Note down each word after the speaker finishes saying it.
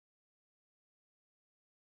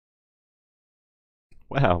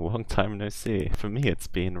Wow, long time no see. For me, it's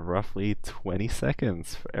been roughly 20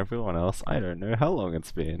 seconds. For everyone else, I don't know how long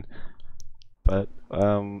it's been. But,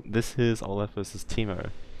 this is Olaf versus Teemo.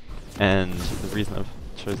 And the reason I've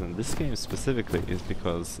chosen this game specifically is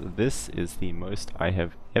because this is the most I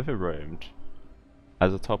have ever roamed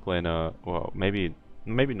as a top laner. Well, maybe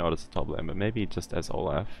not as a top laner, but maybe just as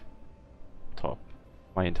Olaf top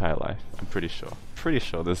my entire life. I'm pretty sure. Pretty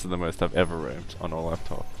sure this is the most I've ever roamed on Olaf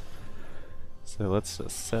top. So let's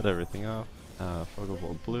just set everything up. Fog of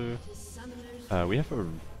War blue. We have a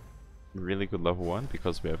really good level 1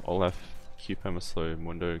 because we have Olaf Q permaslow,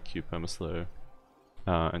 Mundo Q permaslow,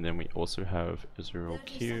 and then we also have Israel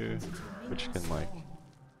Q, which can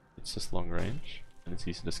it's just long range and it's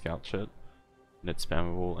easy to scout shit, and it's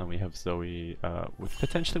spammable. And we have Zoe,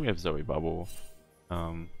 potentially we have Zoe bubble,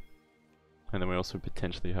 and then we also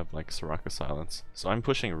potentially have Soraka silence. So I'm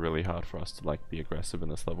pushing really hard for us to be aggressive in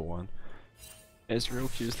this level 1.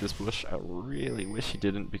 Ezreal Q's this bush. I really wish he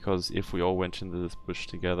didn't, because if we all went into this bush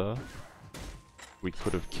together, we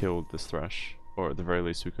could have killed this Thresh, or at the very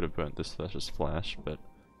least we could have burnt this Thresh's flash, but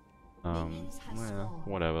well,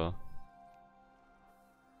 whatever.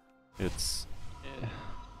 It's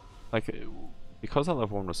because our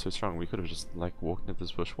level 1 was so strong, we could have just walked into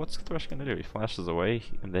this bush. What's Thresh gonna do? He flashes away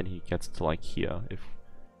and then he gets to here. If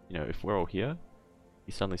if we're all here,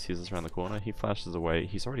 he suddenly sees us around the corner, he flashes away,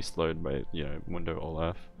 he's already slowed by, Mundo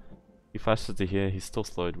Olaf. He flashes to here, he's still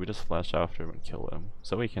slowed, we just flash after him and kill him.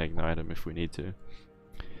 So we can ignite him if we need to.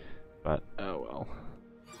 But, oh well.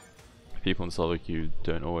 People in solo queue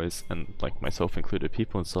don't always, and myself included,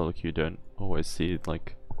 people in solo queue don't always see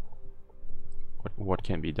what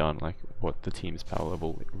can be done, what the team's power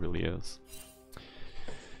level really is.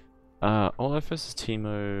 Olaf versus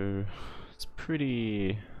Teemo, it's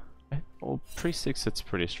pretty... Well, pre-6 it's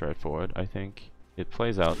pretty straightforward, I think. It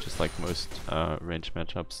plays out just like most range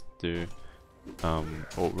matchups do,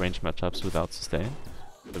 or range matchups without sustain.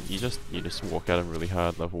 But you just walk at him really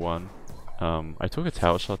hard, level 1. I took a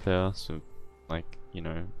tower shot there, so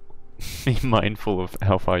be mindful of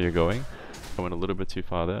how far you're going. I went a little bit too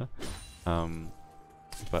far there.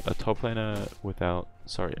 But a top laner without,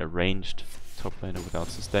 a ranged top laner without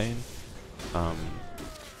sustain,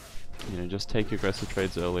 just take aggressive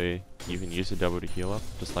trades early. You can use a double to heal up,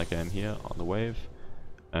 just like I am here on the wave.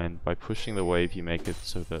 And by pushing the wave, you make it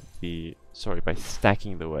so that by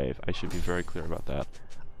stacking the wave, I should be very clear about that.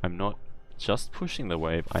 I'm not just pushing the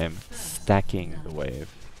wave, I am stacking the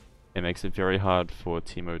wave. It makes it very hard for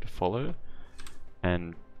Teemo to follow.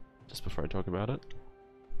 And just before I talk about it,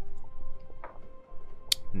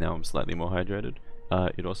 now I'm slightly more hydrated.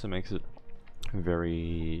 It also makes it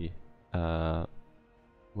very,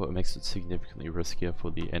 well, it makes it significantly riskier for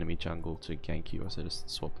the enemy jungle to gank you, so just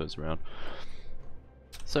swap those around.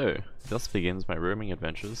 So, thus begins my roaming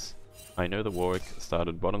adventures. I know the Warwick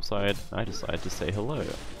started bottom side, I decided to say hello.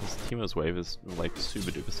 This Teemo's wave is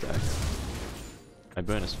super duper stacked. I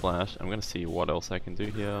burn his flash, I'm gonna see what else I can do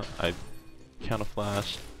here. I counter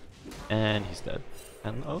flash, and he's dead.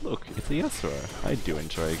 And oh look, it's a Yasuo. I do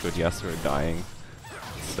enjoy a good Yasuo dying.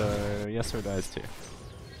 So Yasuo dies too.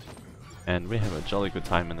 And we have a jolly good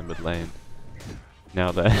time in the mid lane,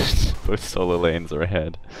 now that both solo lanes are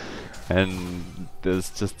ahead. And there's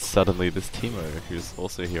just suddenly this Teemo who's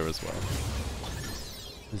also here as well.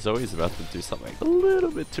 Zoe's about to do something a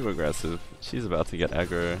little bit too aggressive. She's about to get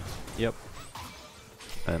aggro, yep.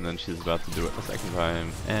 And then she's about to do it a second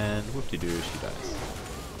time, and whoop-de-doo, she dies.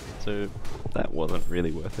 So that wasn't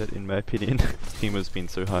really worth it in my opinion. Teemo's been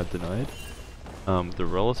so hard denied. The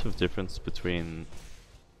relative difference between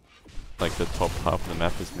the top half of the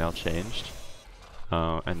map has now changed.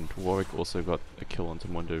 And Warwick also got a kill onto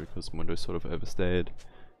Mundo because Mundo sort of overstayed.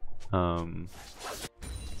 So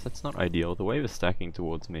that's not ideal. The wave is stacking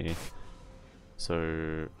towards me,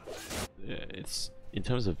 so yeah, it's, in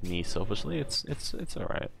terms of me selfishly, it's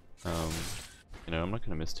alright. I'm not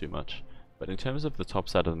gonna miss too much. But in terms of the top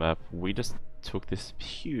side of the map, we just took this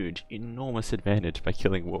huge, enormous advantage by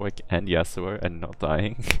killing Warwick and Yasuo and not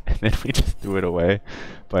dying, and then we just threw it away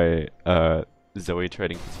by Zoe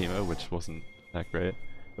trading for Teemo, which wasn't that great.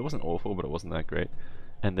 It wasn't awful, but it wasn't that great.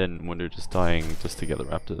 And then Mundo just dying just to get the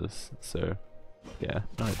Raptors. So yeah,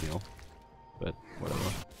 not ideal, but whatever.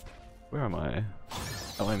 Where am I?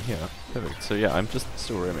 Oh, I'm here. Perfect. So yeah, I'm just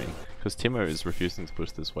still roaming because Teemo is refusing to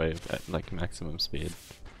push this wave at maximum speed.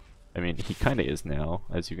 I mean, he kinda is now.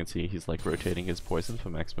 As you can see, he's rotating his poison for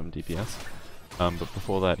maximum DPS. But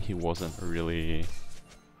before that, he wasn't really...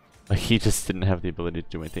 he just didn't have the ability to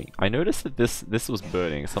do anything. I noticed that this was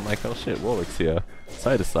burning, so I'm like, oh shit, Warwick's here.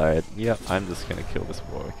 Side to side. Yep, I'm just gonna kill this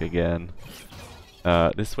Warwick again.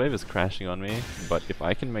 This wave is crashing on me, but if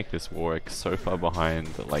I can make this Warwick so far behind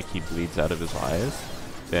that like he bleeds out of his eyes,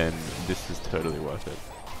 then this is totally worth it.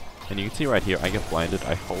 And you can see right here, I get blinded,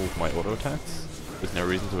 I hold my auto attacks. There's no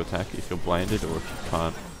reason to attack if you're blinded or if you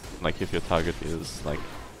can't, like if your target is like,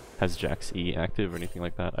 has Jack's E active or anything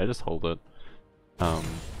like that, I just hold it. And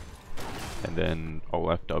then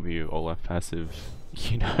Olaf W, Olaf passive,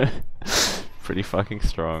 you know, pretty fucking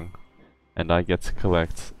strong. And I get to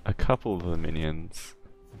collect a couple of the minions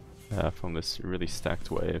from this really stacked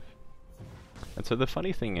wave. And so the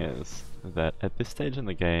funny thing is that at this stage in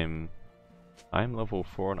the game, I'm level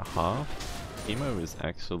 4.5. Teemo is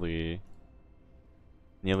actually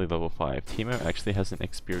nearly level 5. Teemo actually has an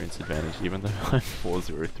experience advantage even though I'm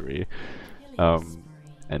 403.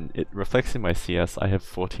 And it reflects in my CS. I have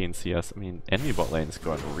 14 CS. I mean, enemy bot lane's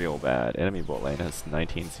gone real bad. Enemy bot lane has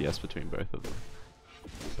 19 CS between both of them.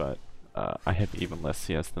 But I have even less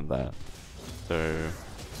CS than that. So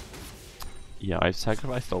yeah, I've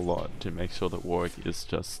sacrificed a lot to make sure that Warwick is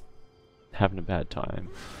just having a bad time.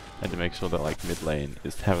 And to make sure that like mid lane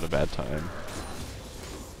is having a bad time.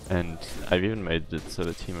 And I've even made it so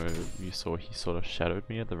that Teemo, you saw he sort of shadowed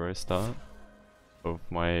me at the very start of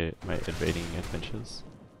my invading adventures.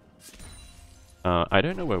 I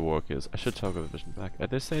don't know where Warwick is. I should toggle the vision back.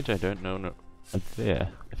 At this stage I don't know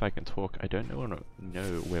if I can talk, I don't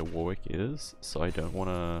know where Warwick is, so I don't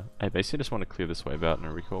wanna, I basically just wanna clear this wave out in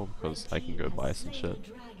a recall because I can go buy some shit.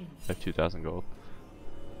 I have 2,000 gold.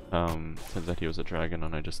 Turns out he was a dragon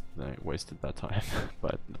and I just wasted that time.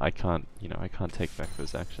 But I can't, you know, I can't take back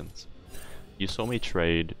those actions. You saw me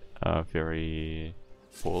trade very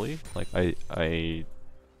poorly. Like I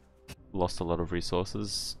lost a lot of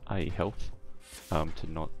resources, i.e. health,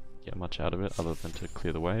 to not get much out of it other than to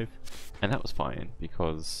clear the wave. And that was fine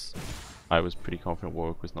because I was pretty confident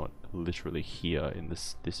Warwick was not literally here in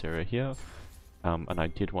this area here. And I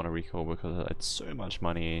did want to recall because I had so much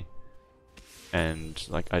money. And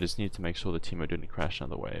like I just needed to make sure the Teemo didn't crash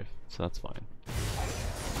another wave, so that's fine.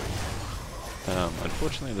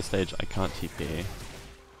 Unfortunately at this stage I can't TP,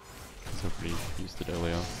 because I've already used it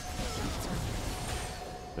earlier.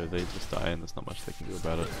 So they just die and there's not much they can do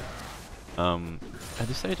about it. At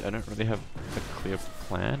this stage I don't really have a clear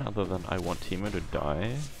plan other than I want Teemo to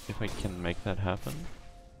die, if I can make that happen.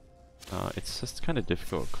 It's just kind of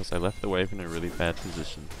difficult because I left the wave in a really bad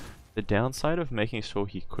position. The downside of making sure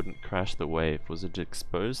he couldn't crash the wave was it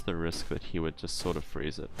exposed the risk that he would just sort of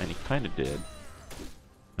freeze it, and he kind of did.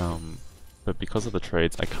 But because of the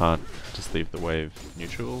trades, I can't just leave the wave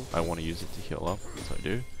neutral. I want to use it to heal up, as I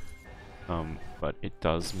do. But it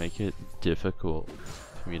does make it difficult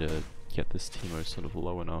for me to get this Teemo sort of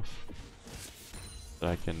low enough that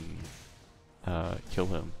I can kill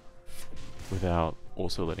him without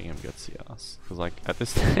also letting him get CS. Because like at this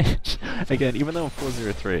stage, again, even though I'm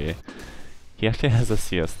 403, he actually has a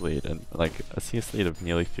CS lead, and like a CS lead of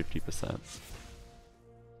nearly 50%.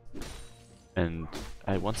 And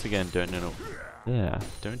I once again don't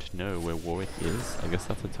know where Warwick is. I guess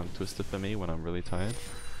that's a tongue twister for me when I'm really tired.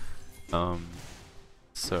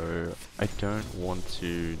 So I don't want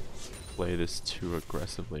to play this too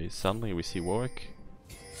aggressively. Suddenly we see Warwick.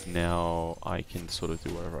 Now I can sort of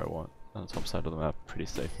do whatever I want on the top side of the map pretty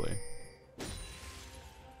safely.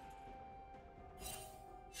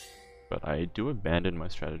 But I do abandon my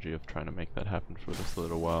strategy of trying to make that happen for just a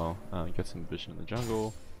little while. Get some vision in the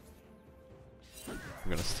jungle. I'm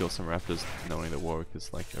gonna steal some raptors knowing that Warwick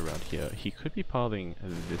is like around here. He could be pathing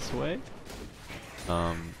this way.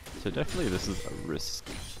 So definitely this is a risk.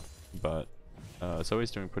 But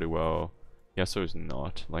Zoe's doing pretty well. Yasuo's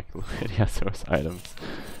not. Like look at Yasuo's items.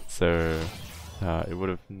 So it would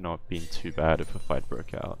have not been too bad if a fight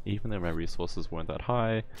broke out. Even though my resources weren't that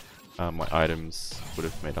high, my items would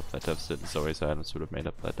have made up that deficit, and Zoe's items would have made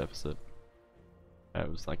up that deficit. It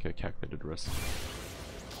was like a calculated risk.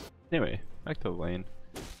 Anyway, back to the lane.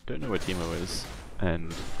 Don't know where Teemo is,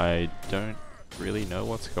 and I don't really know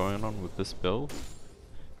what's going on with this build.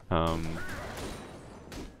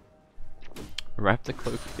 Raptor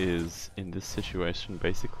Cloak is, in this situation,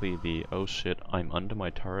 basically the oh shit, I'm under my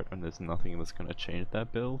turret and there's nothing that's gonna change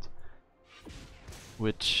that build.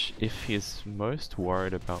 Which, if he's most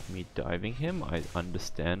worried about me diving him, I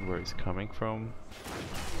understand where he's coming from.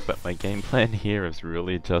 But my game plan here is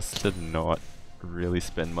really just to not really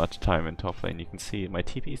spend much time in top lane. You can see my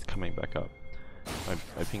TP is coming back up.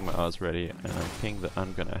 I ping my R's ready, and I ping that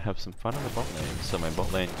I'm gonna have some fun in the bot lane, so my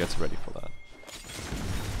bot lane gets ready for that.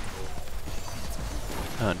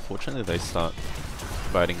 Unfortunately they start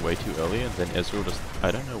fighting way too early, and then Ezreal just,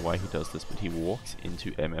 I don't know why he does this, but he walks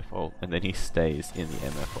into MF ult and then he stays in the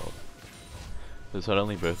MF ult.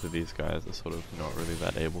 suddenly both of these guys are sort of not really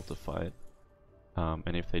that able to fight.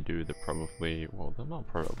 And if they do, they're probably, well, they're not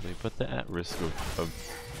probably, but they're at risk of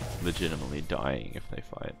legitimately dying if they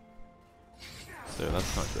fight. So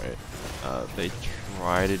that's not great. They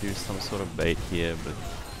try to do some sort of bait here, but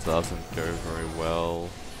it doesn't go very well.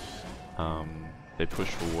 They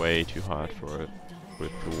push way too hard for it,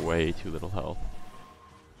 with way too little health.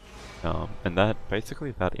 And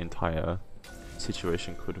basically that entire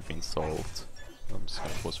situation could have been solved. I'm just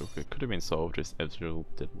gonna pause real quick. Could have been solved if Ezreal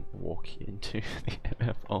didn't walk into the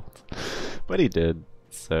MF ult. But he did,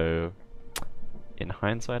 so in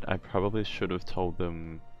hindsight I probably should have told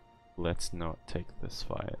them, let's not take this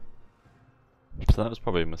fight. So that was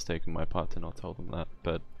probably a mistake on my part to not tell them that,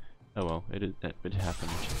 but oh well, it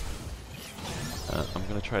happened. I'm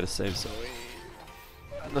gonna try to save Zoe.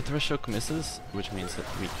 The threshold misses, which means that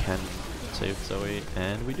we can save Zoe,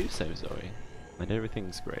 and we do save Zoe. And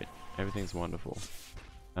everything's great. Everything's wonderful.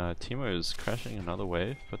 Teemo is crashing another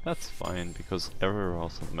wave, but that's fine because everywhere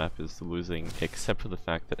else on the map is losing except for the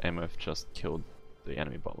fact that MF just killed the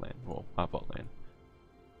enemy bot lane, well, our bot lane.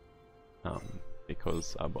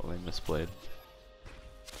 Because our bot lane misplayed.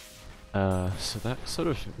 So that sort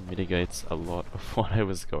of mitigates a lot of what I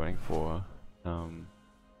was going for.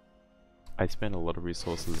 I spent a lot of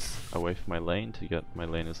resources away from my lane to get my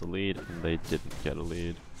lane as a lead, and they didn't get a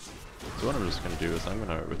lead. So what I'm just going to do is I'm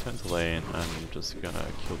going to return to lane, I'm just going to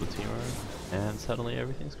kill the Teemo, and suddenly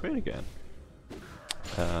everything's great again.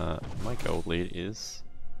 My gold lead is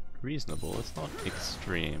reasonable, it's not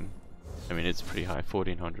extreme. I mean, it's pretty high,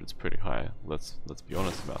 1400 is pretty high, let's be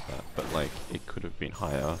honest about that, but like, it could have been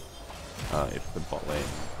higher if the bot lane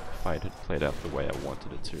fight had played out the way I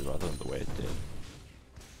wanted it to, rather than the way it did.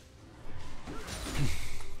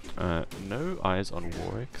 No eyes on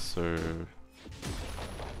Warwick, so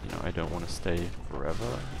you know, I don't want to stay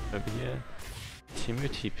forever over here. Teemo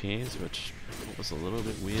TPs, which was a little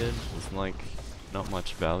bit weird, was like not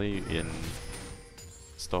much value in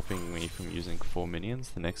stopping me from using 4 minions.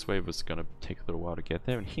 The next wave was gonna take a little while to get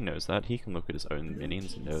there, and he knows that. He can look at his own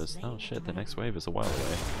minions and knows, oh shit, the next wave is a while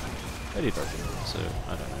away. But he doesn't, so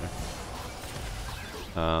I don't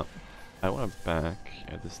know. I want to back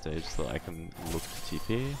at this stage so that I can look to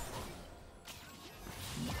TP.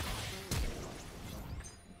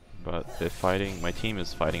 But they're fighting, my team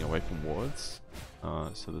is fighting away from wards,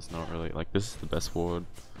 so there's not really, like, this is the best ward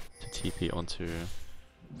to TP onto.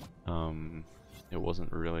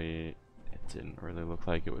 It didn't really look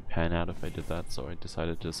like it would pan out if I did that, so I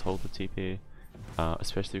decided to just hold the TP,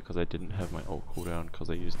 especially because I didn't have my ult cooldown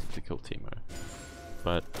because I used it to kill Teemo.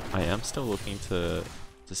 But I am still looking to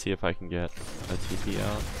see if I can get a TP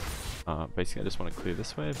out. Basically I just want to clear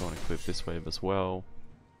this wave, I want to clear this wave as well,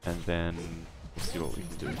 and then we'll see what we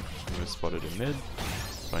can do. I'm spotted in mid,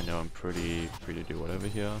 so I know I'm pretty free to do whatever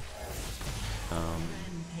here.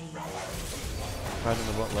 Right in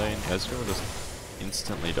the bot lane, Ezreal just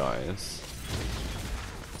instantly dies.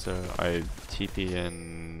 So I TP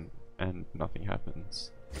in and nothing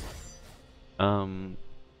happens.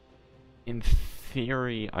 In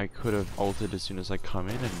theory, I could have ulted as soon as I come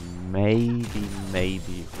in and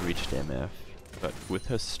maybe reached MF. But with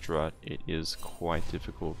her strut, it is quite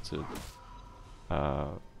difficult to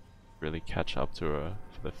really catch up to her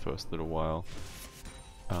for the first little while.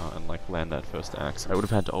 And like land that first axe. I would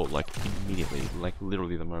have had to ult like immediately, like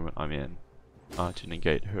literally the moment I'm in, to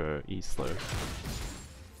negate her E-slow.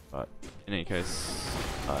 But in any case,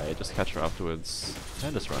 I just catch her afterwards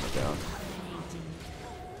and just run her down.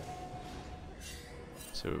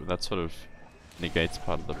 So that sort of negates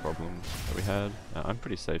part of the problem that we had. I'm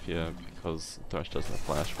pretty safe here because Thresh doesn't have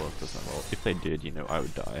flash, Warwick doesn't have ult. If they did, you know, I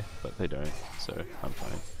would die, but they don't, so I'm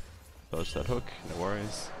fine. Dodge that hook, no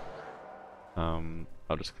worries.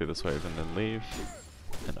 I'll just clear this wave and then leave.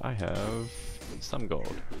 And I have some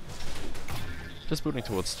gold. Just building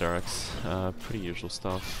towards Sterix, pretty usual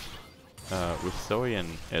stuff. With Zoe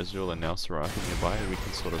and Ezreal and now Soraka nearby, we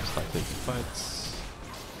can sort of start taking fights.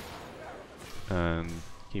 And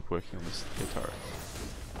keep working on this turret.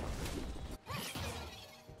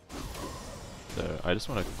 So I just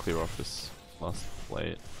want to clear off this last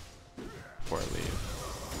plate before I leave.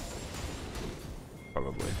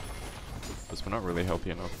 Probably. Because we're not really healthy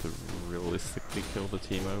enough to realistically kill the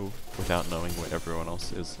Teemo without knowing where everyone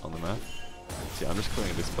else is on the map. So yeah, I'm just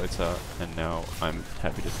clearing these plates out, and now I'm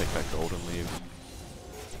happy to take back gold and leave.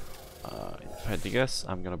 If I had to guess,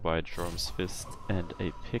 I'm gonna buy Drum's Fist and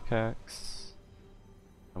a pickaxe.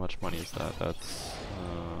 How much money is that? That's...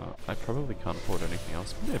 I probably can't afford anything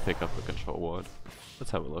else. Maybe I pick up a control ward.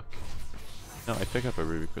 Let's have a look. No, I pick up a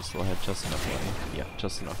ruby crystal. I had just enough money. Yeah,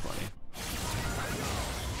 just enough money.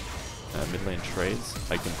 mid lane trades,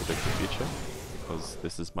 I can predict the future, because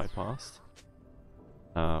this is my past.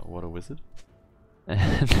 What a wizard.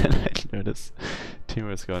 And then I notice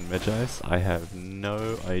Teemo's gone Medjais. I have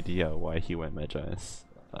no idea why he went Medjais.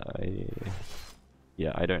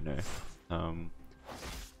 Yeah, I don't know.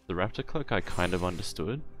 The Raptor Cloak I kind of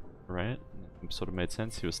understood, right? It sort of made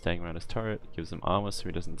sense. He was staying around his turret, gives him armor so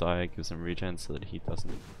he doesn't die, gives him regen so that he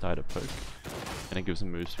doesn't die to poke, and it gives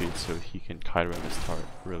him move speed so he can kite around his turret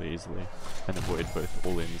really easily and avoid both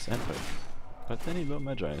all-ins and poke. But then he built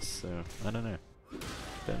Medjais, so I don't know.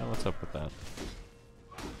 Don't know what's up with that.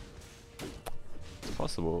 It's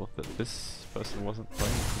possible that this person wasn't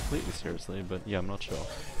playing completely seriously, but yeah, I'm not sure.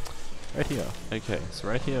 Right here. Okay, so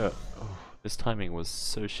right here, oh, this timing was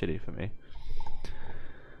so shitty for me.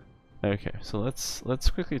 Okay, so let's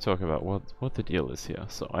quickly talk about what the deal is here.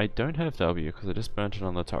 So I don't have W because I just burnt it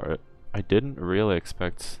on the turret. I didn't really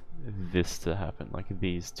expect this to happen, like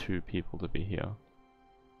these two people to be here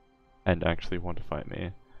and actually want to fight me.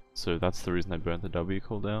 So that's the reason I burnt the W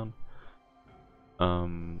cooldown.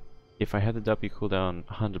 If I had the W cooldown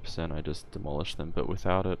 100%, I just demolish them, but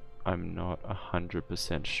without it, I'm not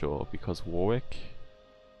 100% sure because Warwick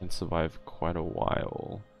can survive quite a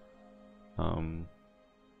while.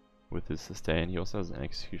 With his sustain, he also has an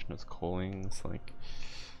Executioner's Calling, so like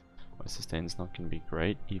my sustain's not going to be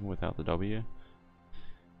great even without the W.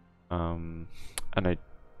 And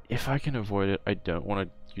if I can avoid it, I don't want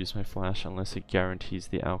to use my flash unless it guarantees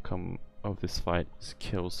the outcome of this fight is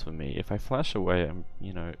kills for me. If I flash away, I'm,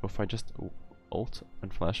 you know, if I just ult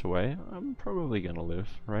and flash away, I'm probably gonna live,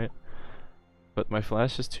 right? But my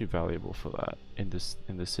flash is too valuable for that in this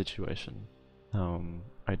situation.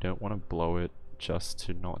 I don't want to blow it just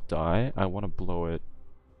to not die. I want to blow it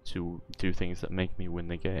to do things that make me win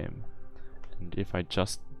the game. And if I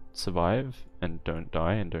just survive and don't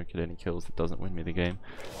die and don't get any kills, that doesn't win me the game.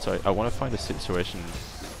 So I want to find a situation,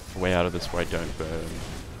 a way out of this where I don't burn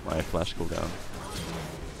my flash cooldown.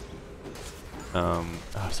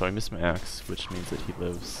 So I missed my axe, which means that he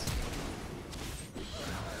lives.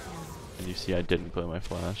 And you see I didn't blow my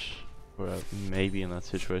flash. Or maybe in that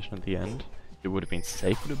situation at the end, it would have been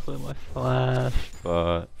safer to blow my flash,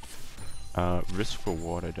 but risk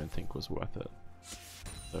reward I don't think was worth it.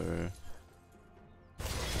 So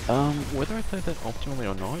whether I played that optimally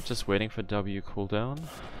or not, just waiting for W cooldown,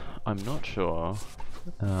 I'm not sure.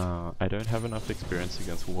 I don't have enough experience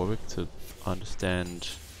against Warwick to understand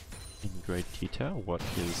in great detail what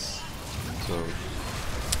his sort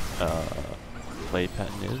of play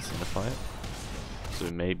pattern is in a fight. So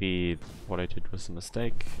maybe what I did was a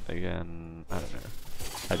mistake. Again, I don't know.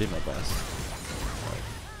 I did my best. Like,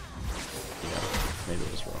 yeah, maybe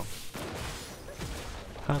it was wrong.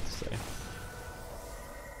 Hard to say.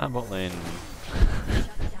 Our bot lane...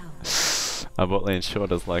 Our bot lane sure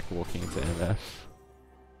does like walking into MF.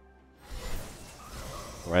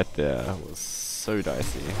 Right there was so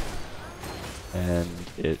dicey. And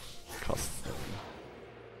it cost them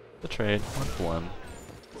the trade, 1 for 1.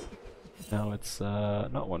 Now it's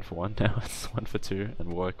not 1 for 1, now it's 1 for 2,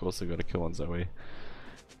 and Warwick also got a kill on Zoe.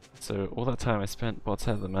 So all that time I spent bot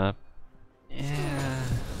side of the map, yeah,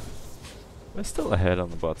 we're still ahead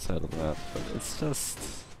on the bot side of the map, but it's just,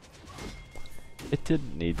 it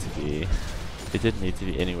didn't need to be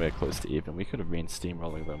anywhere close to even. We could have been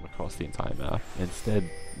steamrolling them across the entire map. Instead,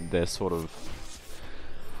 they're sort of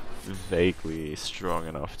vaguely strong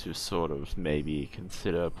enough to sort of maybe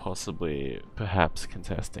consider possibly perhaps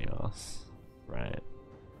contesting us, right?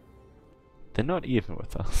 They're not even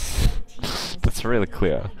with us. That's really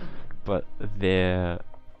clear, but they're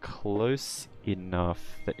close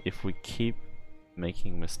enough that if we keep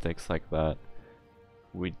making mistakes like that,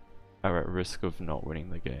 we are at risk of not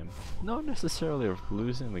winning the game. Not necessarily of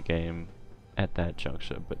losing the game at that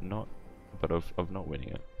juncture, but of not winning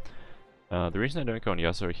it. The reason I don't go on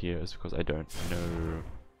Yasuo here is because I don't know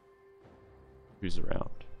who's around.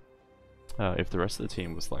 If the rest of the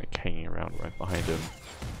team was like hanging around right behind him,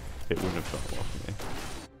 it wouldn't have gone well for me.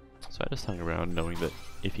 So I just hung around knowing that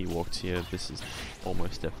if he walked here, this is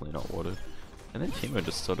almost definitely not watered. And then Teemo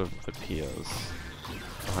just sort of appears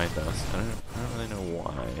behind us. I don't really know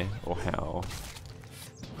why or how,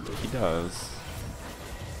 but he does.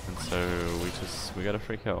 And so we got a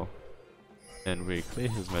free kill. And we clear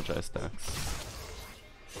his Magi stacks.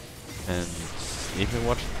 And even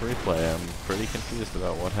watch the replay, I'm pretty confused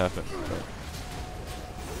about what happened. But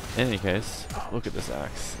in any case, look at this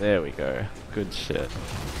axe. There we go. Good shit.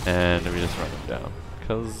 And we just run him down.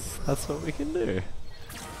 Because that's what we can do.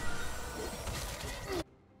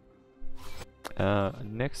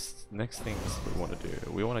 Next things we want to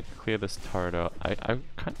do. We want to clear this turret out. I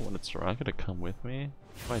kind of wanted Soraka to come with me,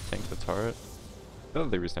 I tank the turret. The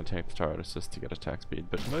other reason I tanked the turret is just to get attack speed,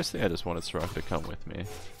 but mostly I just wanted Soraka to come with me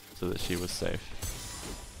so that she was safe.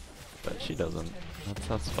 But she doesn't.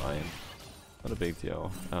 That's fine. Not a big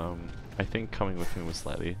deal. I think coming with me was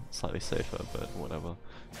slightly safer, but whatever.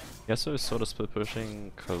 Yasuo is sort of split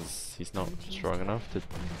pushing because he's not strong enough to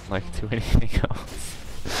like do anything else.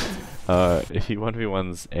 If he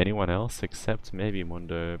 1v1s anyone else except maybe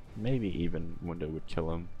Mundo, maybe even Mundo would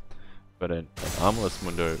kill him. But an armorless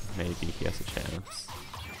Mundo, maybe he has a chance.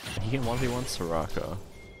 He can 1v1 Soraka,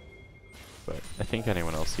 but I think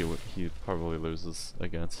anyone else he probably loses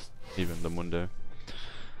against, even the Mundo.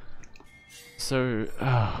 So,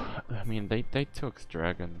 I mean, they took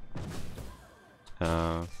Dragon.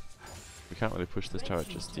 We can't really push this turret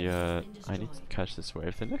just yet. I need to catch this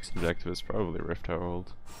wave. The next objective is probably Rift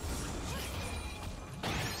Herald.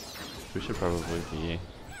 We should probably be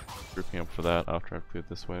grouping up for that after I've cleared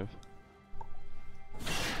this wave.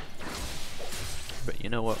 But you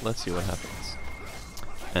know what, let's see what happens.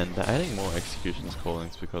 And adding more executions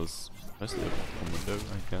callings because mostly a window,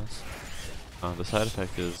 I guess. The side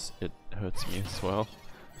effect is it hurts me as well.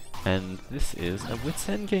 And this is a Wit's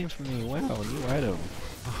End game for me. Wow, new item.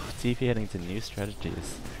 Oh, deviating to new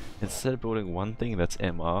strategies. Instead of building one thing that's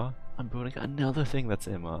MR, I'm building another thing that's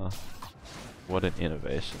MR. What an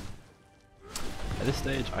innovation. At this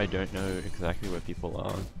stage, I don't know exactly where people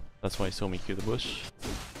are. That's why you saw me queue the bush,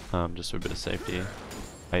 just for a bit of safety.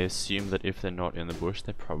 I assume that if they're not in the bush,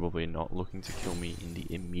 they're probably not looking to kill me in the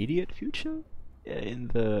immediate future? Yeah, in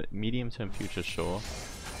the medium-term future, sure.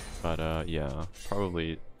 But yeah,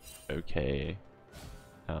 probably okay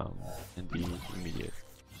in the immediate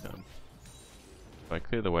term. If I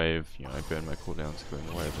clear the wave, you know, I burn my cooldowns clearing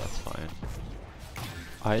the wave, that's fine.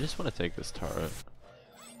 I just want to take this turret.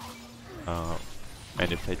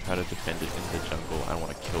 And if they try to defend it in the jungle, I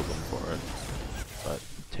want to kill them for it. But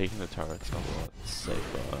taking the turret's a lot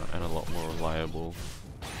safer and a lot more reliable.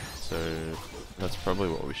 So that's probably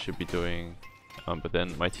what we should be doing. But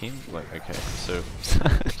then my team, like, okay, so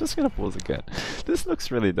just gonna pause again. This looks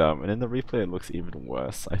really dumb, and in the replay it looks even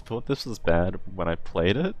worse. I thought this was bad when I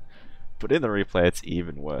played it, but in the replay it's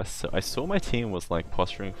even worse. So I saw my team was like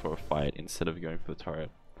posturing for a fight instead of going for the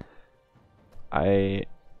turret. I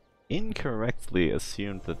incorrectly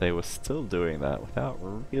assumed that they were still doing that without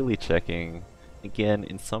really checking. Again,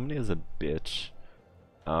 Insomnia is a bitch.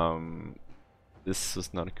 This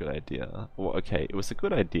was not a good idea. Well, okay, it was a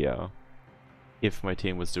good idea if my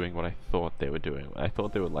team was doing what I thought they were doing. I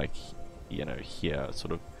thought they were like, you know, here,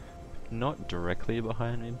 sort of not directly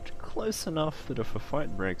behind me, but close enough that if a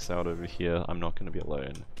fight breaks out over here, I'm not going to be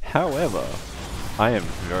alone. However, I am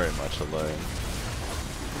very much alone.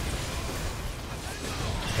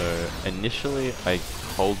 So initially I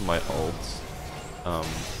hold my ult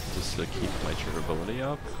just to keep my durability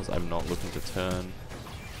up because I'm not looking to turn.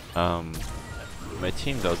 My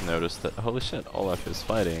team does notice that, holy shit, Olaf is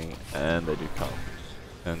fighting, and they do come.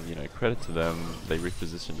 And you know, credit to them, they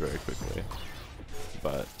repositioned very quickly.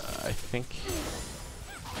 But I think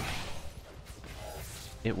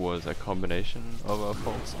it was a combination of our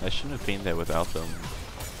faults. I shouldn't have been there without them,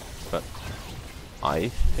 but I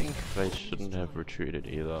think they shouldn't have retreated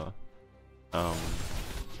either. The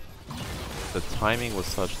timing was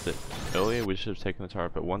such that earlier we should have taken the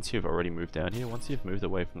turret, but once you've already moved down here, once you've moved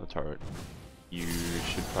away from the turret, you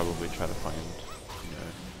should probably try to find, you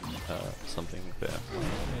know, something there.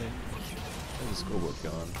 Hey, where's the scoreboard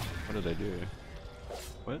gone? What did I do?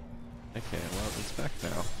 What? Okay, well, it's back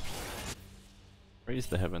now. Praise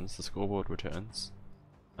the heavens, the scoreboard returns.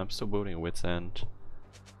 I'm still building a Wit's End.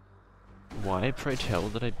 Why, pray tell,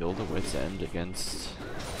 did I build a Wit's End against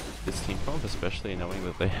this team comp, especially knowing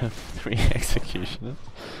that they have 3 executioners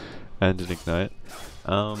and an ignite?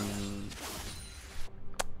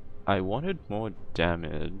 I wanted more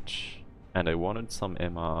damage, and I wanted some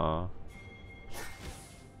MR.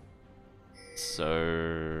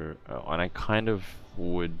 So, and I kind of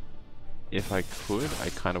would, if I could, I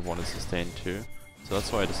kind of wanted sustain too. So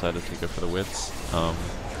that's why I decided to go for the Wits. Not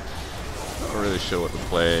really sure what the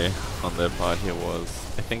play on their part here was.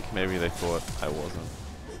 I think maybe they thought I wasn't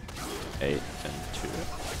 8 and 2.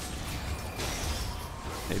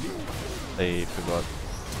 Maybe? They forgot.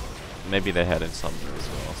 Maybe they had Insomnia as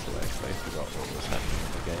well, so they forgot what was happening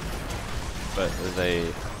in the game. But they...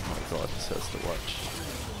 oh my god, this hurts to watch.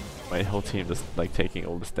 My whole team just like taking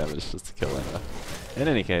all this damage just to kill her. In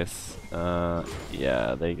any case,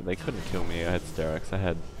 yeah, they couldn't kill me. I had Sterak's, I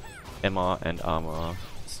had MR and armor,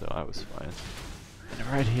 so I was fine. And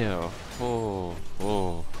right here, oh,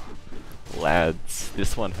 Lads,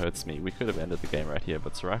 this one hurts me. We could have ended the game right here,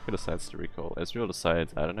 but Soraka decides to recall. Ezreal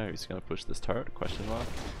decides, I don't know, he's gonna push this turret, question mark.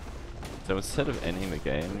 So instead of ending the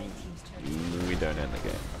game, we don't end the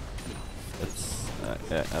game. It's,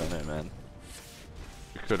 yeah, I don't know, man.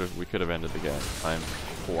 We could have ended the game. I'm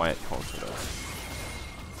quite confident.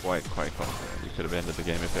 Quite confident. We could have ended the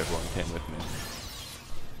game if everyone came with me.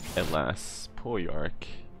 Alas, poor Yark.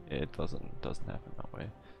 It doesn't happen that way.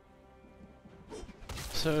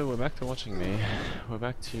 So we're back to watching me. We're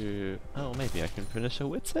back to, oh, maybe I can finish a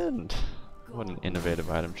Wit's End. What an innovative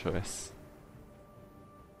item choice.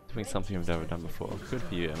 Doing something I've never done before. Good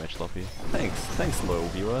for you, MHLoppy. Thanks loyal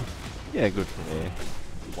viewer. Yeah, good for me.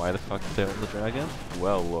 Why the fuck did I ult the dragon?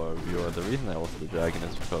 Well, loyal viewer, the reason I ulted the dragon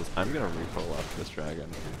is because I'm gonna recall after this dragon.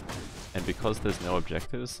 And because there's no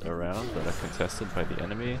objectives around that are contested by the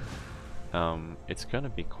enemy, it's gonna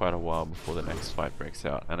be quite a while before the next fight breaks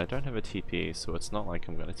out. And I don't have a TP, so it's not like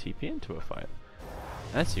I'm gonna TP into a fight.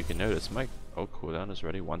 As you can notice, my ult cooldown is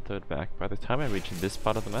already 1/3 back. By the time I reach this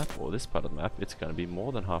part of the map, or this part of the map, it's gonna be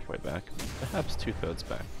more than halfway back, perhaps 2/3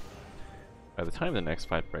 back. By the time the next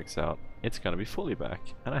fight breaks out, it's gonna be fully back,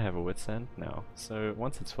 and I have a Wit's End now. So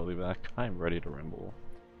once it's fully back, I'm ready to rumble.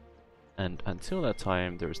 And until that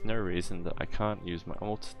time, there is no reason that I can't use my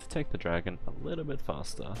ult to take the dragon a little bit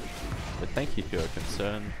faster. But thank you for your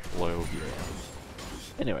concern, loyal viewer.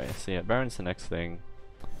 Anyway, so yeah, Baron's the next thing.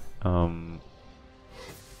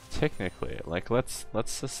 Technically, like let's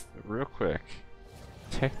just real quick.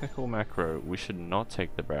 Technical macro, we should not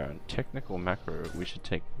take the Baron. Technical macro, we should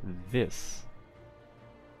take this.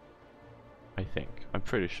 I think. I'm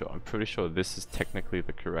pretty sure this is technically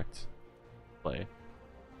the correct play.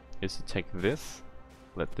 Is to take this,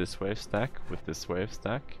 let this wave stack with this wave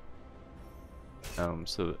stack.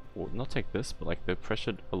 So, well, not take this, but like they're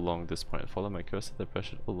pressured along this point. Follow my cursor, they're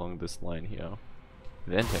pressured along this line here.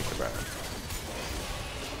 Then take the Baron.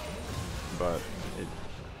 But,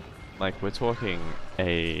 like we're talking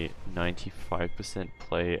a 95%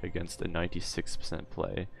 play against a 96%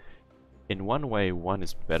 play. In one way, one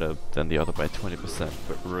is better than the other by 20%,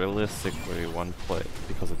 but realistically, one play,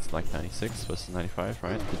 because it's like 96 versus 95,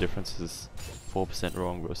 right? The difference is 4%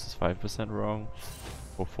 wrong versus 5% wrong,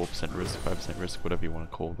 or 4% risk, 5% risk, whatever you want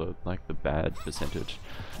to call the bad percentage.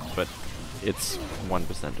 But it's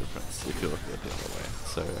 1% difference if you look at it the other way.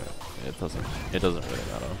 So it doesn't really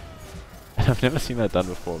matter. And I've never seen that done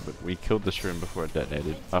before, but we killed the shroom before it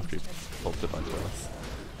detonated after we ulted onto us.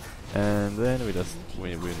 And then we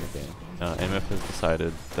win the game. MF has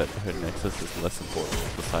decided that her Nexus is less important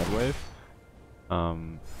than the side wave.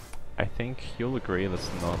 I think you'll agree that's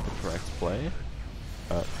not the correct play,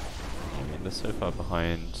 but I mean they're so far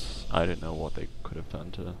behind, I don't know what they could have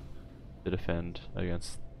done to defend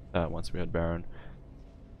against that once we had Baron.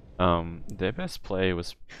 Their best play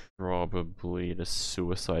was probably to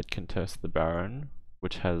suicide contest the Baron,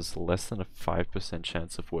 which has less than a 5%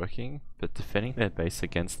 chance of working, but defending their base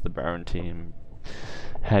against the Baron team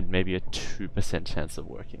had maybe a 2% chance of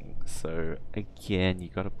working. So again, you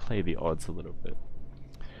gotta play the odds a little bit.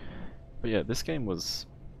 But yeah, this game was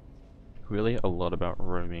really a lot about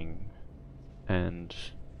roaming, and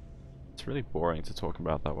it's really boring to talk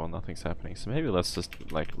about that while nothing's happening. So maybe let's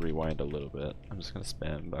just like rewind a little bit. I'm just gonna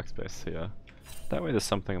spam backspace here. That way there's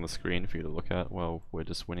something on the screen for you to look at while we're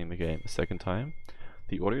just winning the game a second time.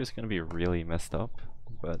 The audio is going to be really messed up,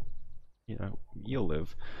 but you know, you'll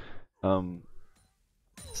live.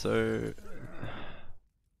 So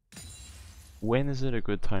when is it a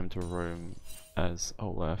good time to roam as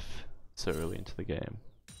Olaf so early into the game?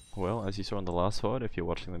 Well, as you saw on the last VOD, if you're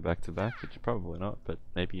watching them back to back, which you're probably not, but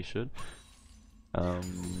maybe you should.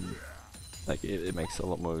 Like it makes a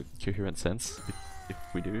lot more coherent sense if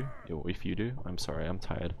we do, or if you do. I'm sorry, I'm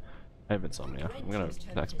tired. I have insomnia. I'm gonna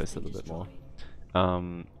backspace it a bit more.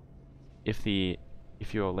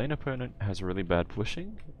 If your lane opponent has really bad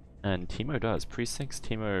pushing, and Teemo does, pre-6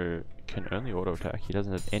 Teemo can only auto attack. He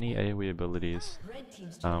doesn't have any AoE abilities,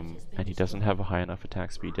 and he doesn't have a high enough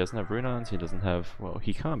attack speed. He doesn't have runes, he doesn't have, well,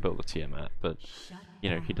 he can't build a Tiamat, but you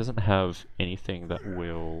know, he doesn't have anything that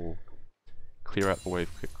will clear out the wave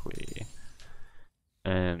quickly.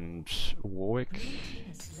 And Warwick,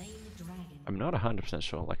 I'm not 100%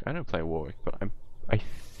 sure, like I don't play Warwick, but I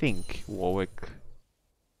think Warwick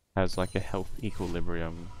has like a health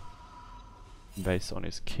equilibrium based on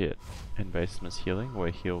his kit and based on his healing, where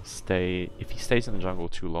he'll stay, if he stays in the jungle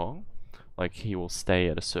too long, like he will stay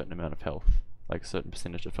at a certain amount of health, like a certain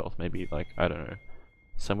percentage of health, maybe like, I don't know,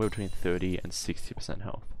 somewhere between 30 and 60%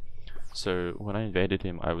 health. So when I invaded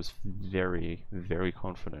him, I was very, very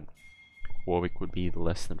confident Warwick would be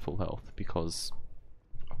less than full health because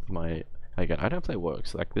of my Again, I don't play Warwick,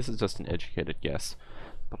 so like this is just an educated guess,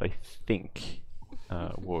 but I think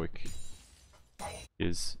Warwick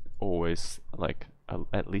is always like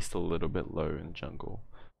at least a little bit low in jungle.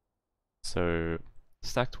 So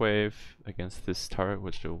stacked wave against this turret,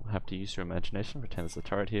 which you'll have to use your imagination. Pretend there's a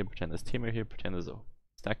turret here, pretend there's Teemo here, pretend there's a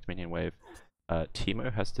stacked minion wave.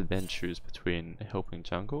 Teemo has to then choose between helping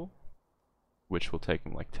jungle, which will take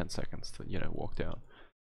him like 10 seconds to, you know, walk down.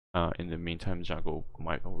 In the meantime, jungle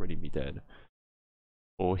might already be dead.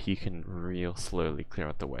 Or he can real slowly clear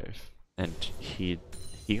out the wave. And he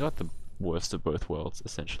got the worst of both worlds,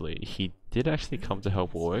 essentially. He did actually come to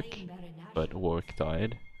help Warwick, but Warwick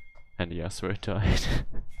died, and Yasuo died,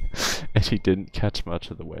 and he didn't catch much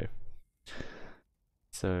of the wave.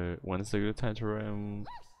 So when is a good time to roam?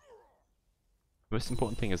 The most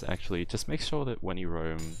important thing is actually just make sure that when you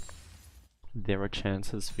roam, there are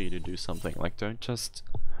chances for you to do something. Like don't just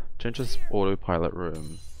autopilot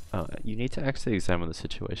roam. You need to actually examine the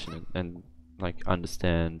situation and like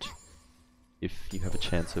understand if you have a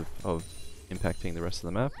chance of impacting the rest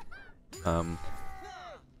of the map.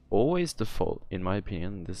 Always default, in my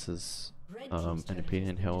opinion, this is an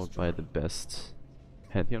opinion held by the best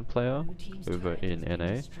Pantheon player over in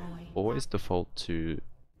NA, always default to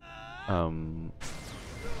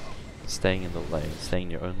staying in the lane, staying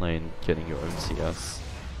in your own lane, getting your own CS,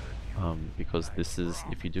 because this is,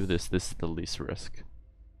 if you do this, this is the least risk,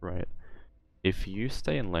 right? If you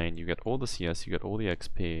stay in lane, you get all the CS, you get all the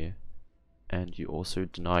XP, and you also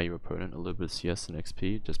deny your opponent a little bit of CS and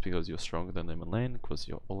XP just because you're stronger than them in lane, because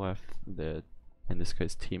you're Olaf, they're in this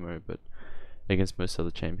case Teemo, but against most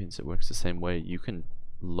other champions it works the same way. You can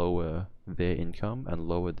lower their income and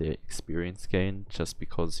lower their experience gain just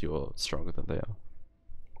because you're stronger than they are.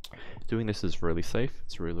 Doing this is really safe,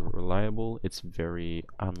 it's really reliable, it's very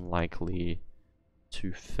unlikely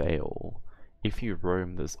to fail. If you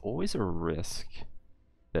roam, there's always a risk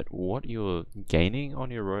that what you're gaining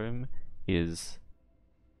on your roam is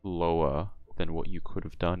lower than what you could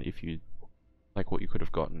have done if you, like what you could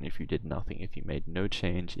have gotten if you did nothing, if you made no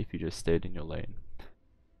change, if you just stayed in your lane.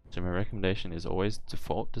 So my recommendation is always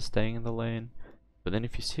default to staying in the lane, but then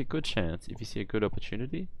if you see a good chance, if you see a good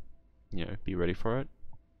opportunity, you know, be ready for it.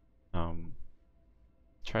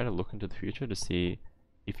 Try to look into the future to see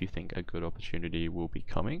if you think a good opportunity will be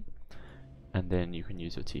coming, and then you can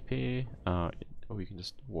use your TP, or you can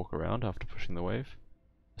just walk around after pushing the wave.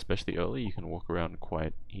 Especially early, you can walk around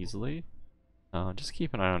quite easily. Just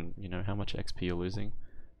keep an eye on, you know, how much XP you're losing,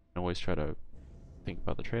 and always try to think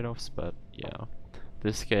about the trade-offs. But yeah,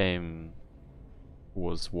 this game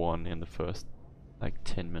was won in the first like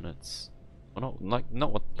 10 minutes. Well,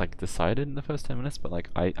 not what like decided in the first 10 minutes, but like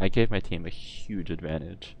I gave my team a huge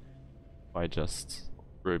advantage by just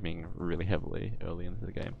roaming really heavily early into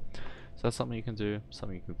the game. So that's something you can do,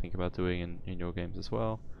 something you can think about doing in your games as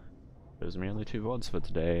well. Those are my only 2 VODs for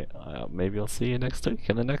today. Maybe I'll see you next week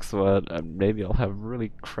in the next one. Maybe I'll have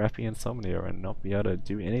really crappy insomnia and not be able to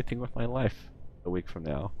do anything with my life a week from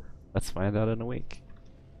now. Let's find out in a week.